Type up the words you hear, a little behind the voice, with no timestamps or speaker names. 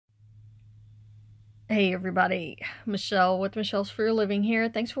Hey everybody, Michelle with Michelle's Frugal Living here.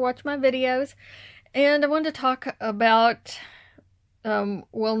 Thanks for watching my videos. And I wanted to talk about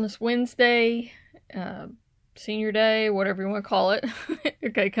Wellness Wednesday, Senior Day, whatever you want to call it.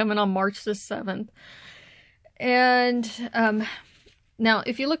 Okay, coming on March the 7th. And now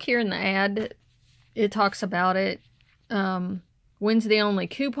if you look here in the ad, it talks about it. Wednesday only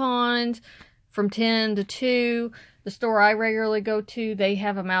coupons from 10 to 2. The store I regularly go to, they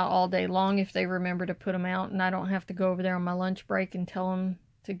have them out all day long if they remember to put them out, and I don't have to go over there on my lunch break and tell them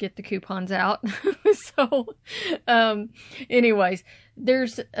to get the coupons out. So, anyways,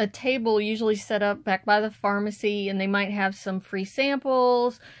 there's a table usually set up back by the pharmacy, and they might have some free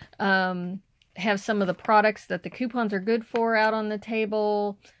samples, have some of the products that the coupons are good for out on the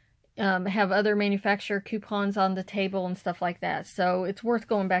table, have other manufacturer coupons on the table and stuff like that. So it's worth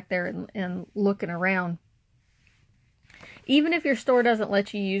going back there and looking around. Even if your store doesn't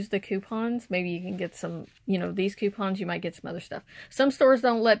let you use the coupons, maybe you can get some, these coupons, you might get some other stuff. Some stores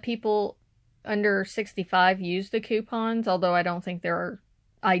don't let people under 65 use the coupons, although I don't think there are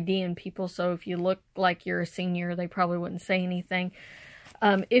IDing people, so if you look like you're a senior, they probably wouldn't say anything.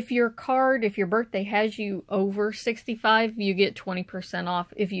 If your birthday has you over 65, you get 20%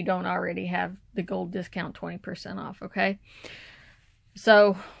 off if you don't already have the gold discount 20% off, okay?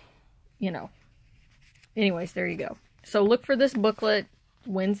 So, anyways, there you go. So look for this booklet,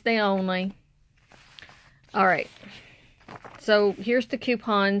 Wednesday only. All right. So here's the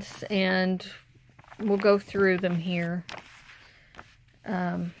coupons, and we'll go through them here.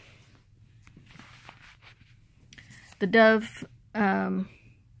 The Dove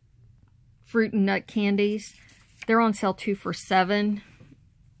fruit and nut candies, they're on sale 2 for $7.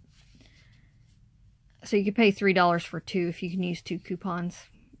 So you could pay $3 for 2 if you can use 2 coupons.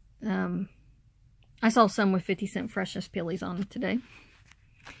 I saw some with 50-cent freshness pillies on them today.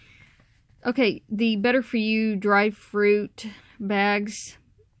 Okay, the Better For You dried fruit bags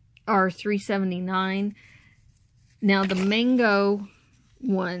are $3.79. Now the mango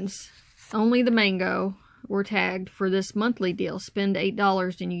ones, only the mango, were tagged for this monthly deal. Spend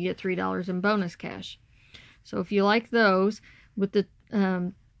 $8 and you get $3 in bonus cash. So if you like those, with the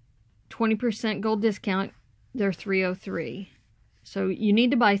 20% gold discount, they're $3.03. So you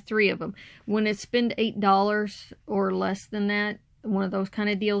need to buy 3 of them. When it's spend $8 or less than that, one of those kind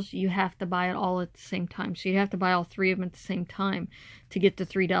of deals, you have to buy it all at the same time. So you have to buy all 3 of them at the same time to get the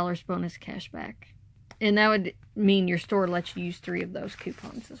 $3 bonus cash back. And that would mean your store lets you use 3 of those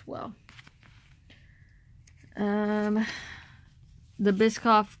coupons as well. The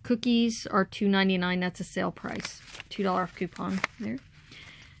Biscoff cookies are $2.99. That's a sale price. $2 off coupon there.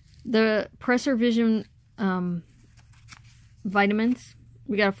 The Presser Vision vitamins,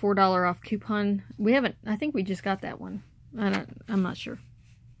 we got a $4 off coupon. We haven't, I think we just got that one. I'm not sure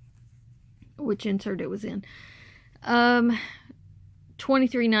which insert it was in.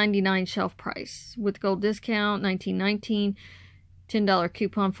 $23.99 shelf price with gold discount, $19.19. $10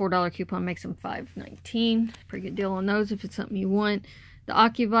 coupon, $4 coupon makes them $5.19. Pretty good deal on those if it's something you want. The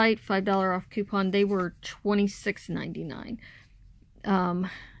Ocuvite, $5 off coupon, they were $26.99.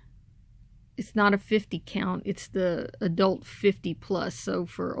 It's not a 50 count, it's the adult 50 plus, so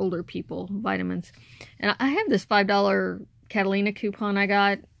for older people, vitamins. And I have this $5 Catalina coupon I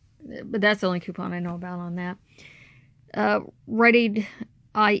got, but that's the only coupon I know about on that. Rite Aid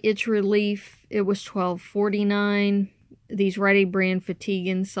Eye Itch Relief, it was $12.49. These Rite Aid brand fatigue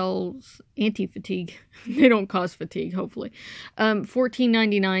insoles, anti-fatigue, they don't cause fatigue, hopefully.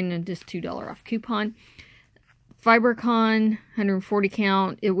 $14.99 and just $2 off coupon. FiberCon 140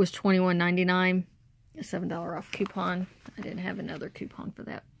 count, it was $21.99, a $7 off coupon. I didn't have another coupon for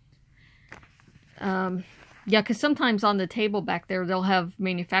that. Yeah, because sometimes on the table back there, they'll have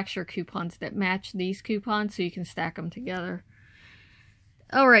manufacturer coupons that match these coupons, so you can stack them together.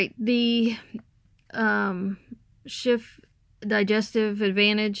 All right, the Schiff Digestive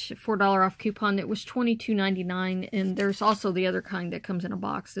Advantage $4 off coupon, it was $22.99, and there's also the other kind that comes in a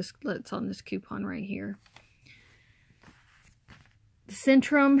box. That's on this coupon right here.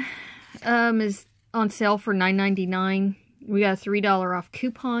 Centrum is on sale for $9.99. We got a $3 off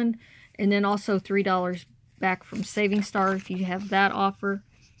coupon, and then also $3 back from Saving Star if you have that offer,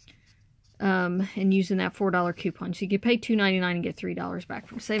 and using that $4 coupon. So you could pay $2.99 and get $3 back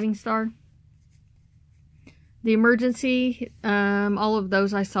from Saving Star. The Emergency, all of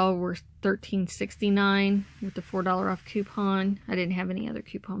those I saw were $13.69 with the $4 off coupon. I didn't have any other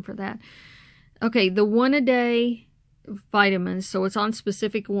coupon for that. Okay, the 1-a-day vitamins, so it's on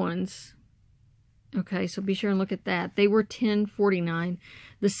specific ones. Okay, so be sure and look at that. They were $10.49.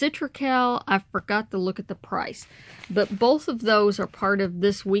 The Citracal, I forgot to look at the price. But both of those are part of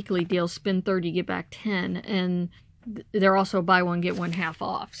this weekly deal, spend 30, get back 10. And they're also buy one, get one half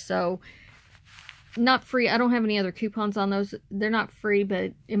off. So, not free. I don't have any other coupons on those. They're not free,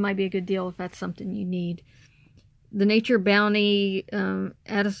 but it might be a good deal if that's something you need. The Nature Bounty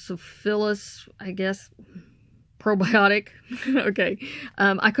Adesophilus, I guess, probiotic. Okay.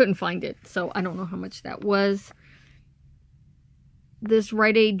 I couldn't find it, so I don't know how much that was. This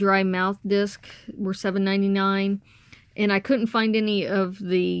Rite Aid dry mouth disc were $7.99, and I couldn't find any of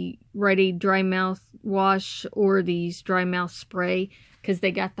the Rite Aid dry mouth wash or these dry mouth spray because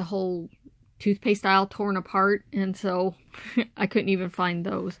they got the whole toothpaste aisle torn apart, and so I couldn't even find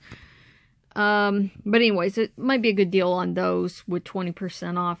those. But anyways, it might be a good deal on those with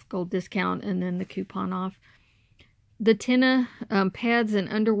 20% off gold discount and then the coupon off. The Tina pads and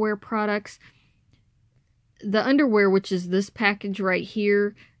underwear products. The underwear, which is this package right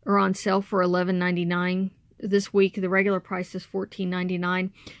here, are on sale for $11.99 this week. The regular price is $14.99.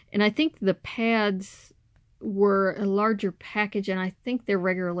 And I think the pads were a larger package, and I think they're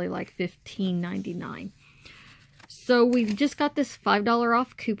regularly like $15.99. So we just got this $5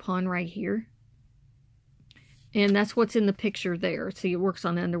 off coupon right here. And that's what's in the picture there. See, it works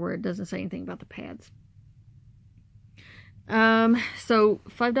on the underwear. It doesn't say anything about the pads. So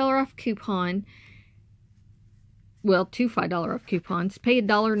 $5 off coupon. Well, two $5 off coupons. Pay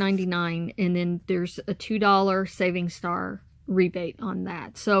 $1.99, and then there's a $2 Saving Star rebate on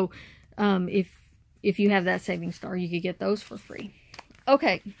that. So if you have that Saving Star, you could get those for free.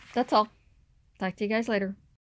 Okay, that's all. Talk to you guys later.